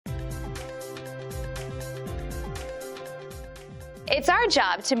It's our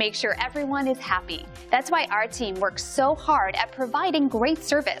job to make sure everyone is happy. That's why our team works so hard at providing great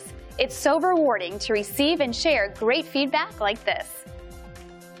service. It's so rewarding to receive and share great feedback like this.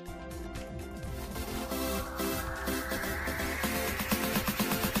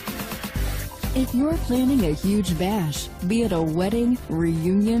 If you're planning a huge bash, be it a wedding,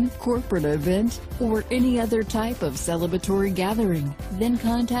 reunion, corporate event, or any other type of celebratory gathering, then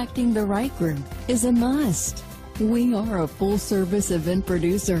contacting the Wright Group is a must. We are a full-service event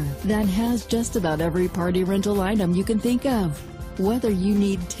producer that has just about every party rental item you can think of. Whether you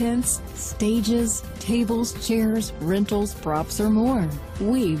need tents, stages, tables, chairs, rentals, props, or more,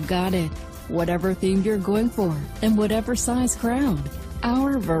 we've got it. Whatever theme you're going for and whatever size crowd,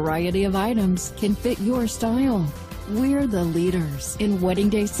 our variety of items can fit your style. We're the leaders in wedding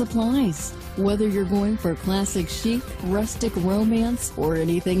day supplies. Whether you're going for classic chic, rustic romance, or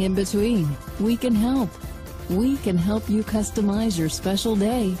anything in between, we can help. We can help you customize your special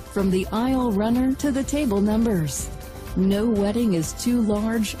day from the aisle runner to the table numbers. No wedding is too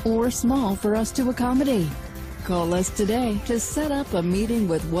large or small for us to accommodate. Call us today to set up a meeting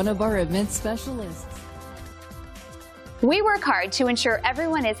with one of our event specialists. We work hard to ensure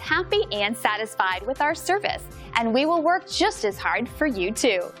everyone is happy and satisfied with our service, and we will work just as hard for you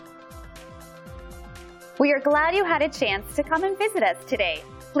too. We are glad you had a chance to come and visit us today.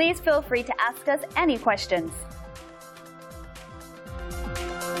 Please feel free to ask us any questions.